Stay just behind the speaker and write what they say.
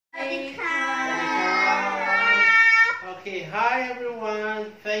Okay, hi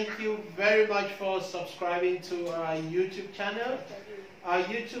everyone. Thank you very much for subscribing to our YouTube channel. Our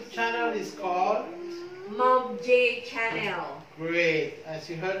YouTube channel is called Mom J Channel. Great. As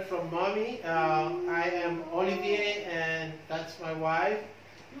you heard from Mommy, I am Olivier and that's my wife,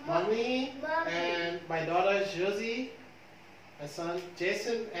 Mommy, and my daughter is Josie, my son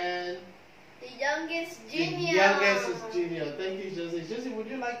Jason, and the youngest Junior. The youngest is Junior. Thank you, Josie. Josie, would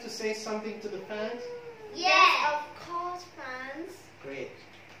you like to say something to the fans? Yes, of course, fans. Great.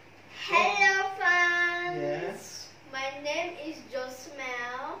 Hello, fans. Yes. My name is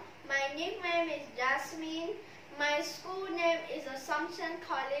Josmel. My nickname is Jasmine. My school name is Assumption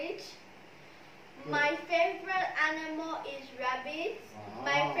College. My favorite animal is rabbit. Wow.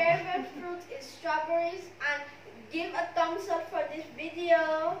 My favorite fruit is strawberries. And give a thumbs up for this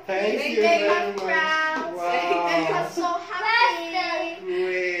video. Thank you very much. Proud. Wow. Make us so happy.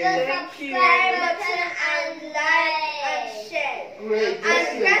 Great. The subscribe button and like and share. Great.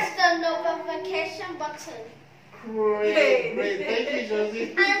 And press the notification button. Great. Great. Thank you,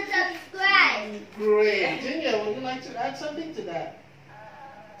 Josie. And subscribe. Great. Junior, would you like to add something to that?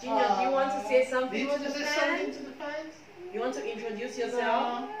 Junior, do you want to say something? Do you want to say fans? something to the fans? You want to introduce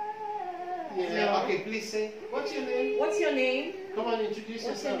yourself? Yeah. No. Okay, please say. What's your name? What's your name? Come on, introduce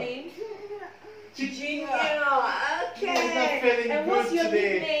What's yourself. your name? Junior. Okay. He's not feeling And what's good your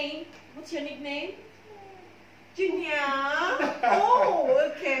today. nickname? What's your nickname? Junior.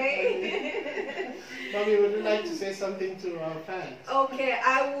 Oh, okay. Mommy, would you like to say something to our fans? Okay,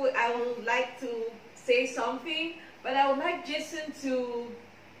 I would like to say something, but I would like Jason to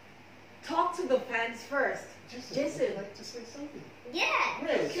talk to the fans first. Jason, would you like to say something? Yeah.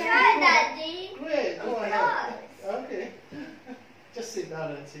 Great. Sure, Daddy. Great. Go Of ahead. course. Okay. Just sit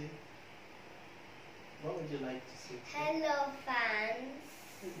down and see. What would you like to say? Hello, fans.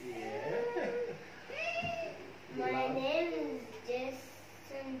 Yeah. My name is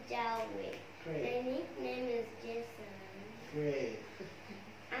Jason Jalwick. My Great. nickname is Jason. Great.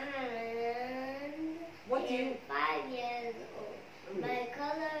 And What do you? 5 years old. My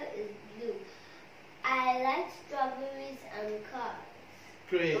color is blue. I like strawberries and cars.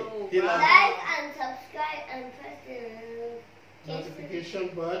 Great. Oh, He wow. loves Like and subscribe and press the notification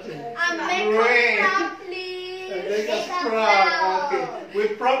button. And make Great. us proud, please. And make us us proud. Okay. We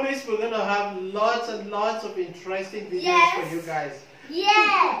promise we're gonna have lots and lots of interesting videos Yes. for you guys.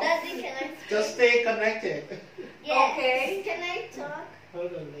 Yeah. Daddy, can I? Just stay connected. Yes. Okay. Can I talk?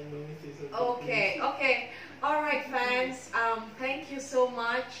 Hold on, let me see something. Okay, okay. All right, fans. Thank you so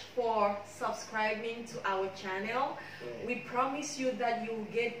much for subscribing to our channel. Great. We promise you that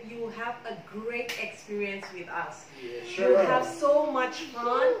you have a great experience with us. Yeah, You sure. have so much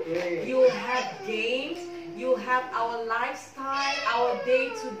fun. Great. You have games. You have our lifestyle, our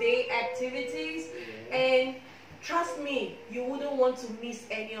day-to-day activities, and trust me, you wouldn't want to miss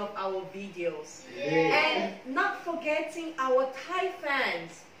any of our videos. Great. And not forgetting our Thai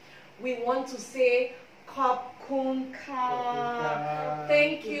fans, we want to say Khop Kun Ka.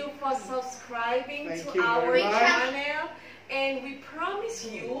 Thank you for subscribing Thank to you our very much. channel, and we promise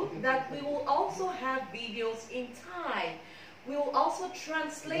you that we will also have videos in Thai. We will also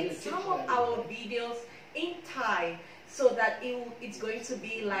translate some of our videos in Thai so that it's going to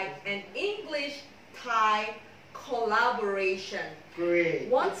be like an English-Thai collaboration. Great.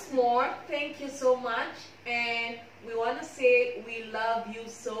 Once more, thank you so much, and we want to say we love you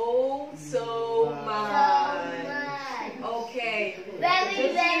so Wow. much. So much. Okay. Very